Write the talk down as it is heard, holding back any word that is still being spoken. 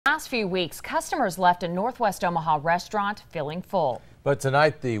Last few weeks, customers left a Northwest Omaha restaurant feeling full. But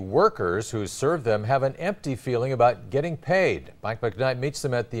tonight, the workers who serve them have an empty feeling about getting paid. Mike McKnight meets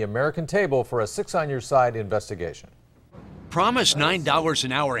them at the American Table for a Six on Your Side investigation. Promised $9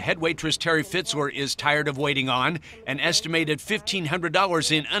 an hour, head waitress Terry Fitzler is tired of waiting on an estimated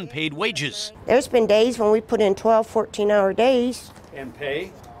 $1,500 in unpaid wages. There's been days when we put in 12, 14-hour days. And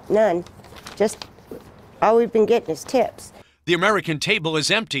pay? None. Just all we've been getting is tips. The American Table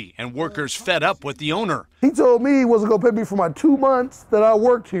is empty and workers fed up with the owner. He told me he wasn't going to pay me for my 2 months that I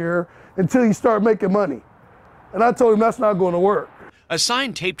worked here until he started making money. And I told him that's not going to work. A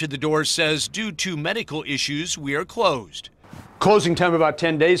sign taped to the door says, due to medical issues, we are closed. Closing time about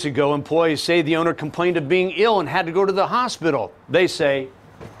 10 days ago, employees say the owner complained of being ill and had to go to the hospital. They say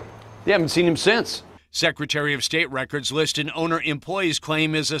they haven't seen him since. Secretary of State records list an owner employees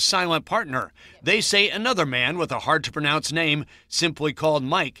claim is a silent partner. They say another man with a hard-to-pronounce name, simply called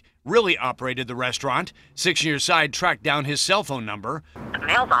Mike, really operated the restaurant. Six on Your Side tracked down his cell phone number. The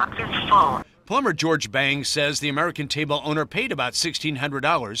mailbox is full. Plumber George Bang says the American Table owner paid about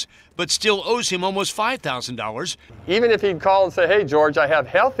 $1,600, but still owes him almost $5,000. Even if he'd call and say, hey, George, I have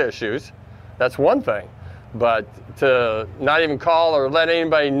health issues, that's one thing. But to not even call or let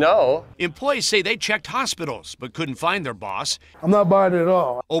anybody know. Employees say they checked hospitals, but couldn't find their boss. I'm not buying it at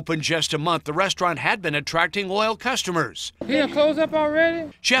all. Open just a month, the restaurant had been attracting loyal customers. He done closed up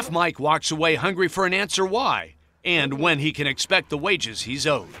already? Chef Mike walks away hungry for an answer why, and when he can expect the wages he's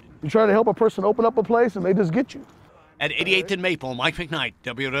owed. You try to help a person open up a place and they just get you. At 88th and Maple, Mike McKnight,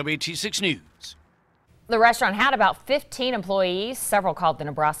 WWT6 News. The restaurant had about 15 employees. Several called the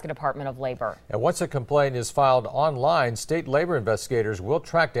Nebraska Department of Labor. And once a complaint is filed online, state labor investigators will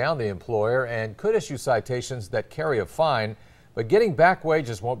track down the employer and could issue citations that carry a fine. But getting back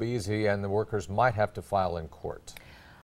wages won't be easy, and the workers might have to file in court.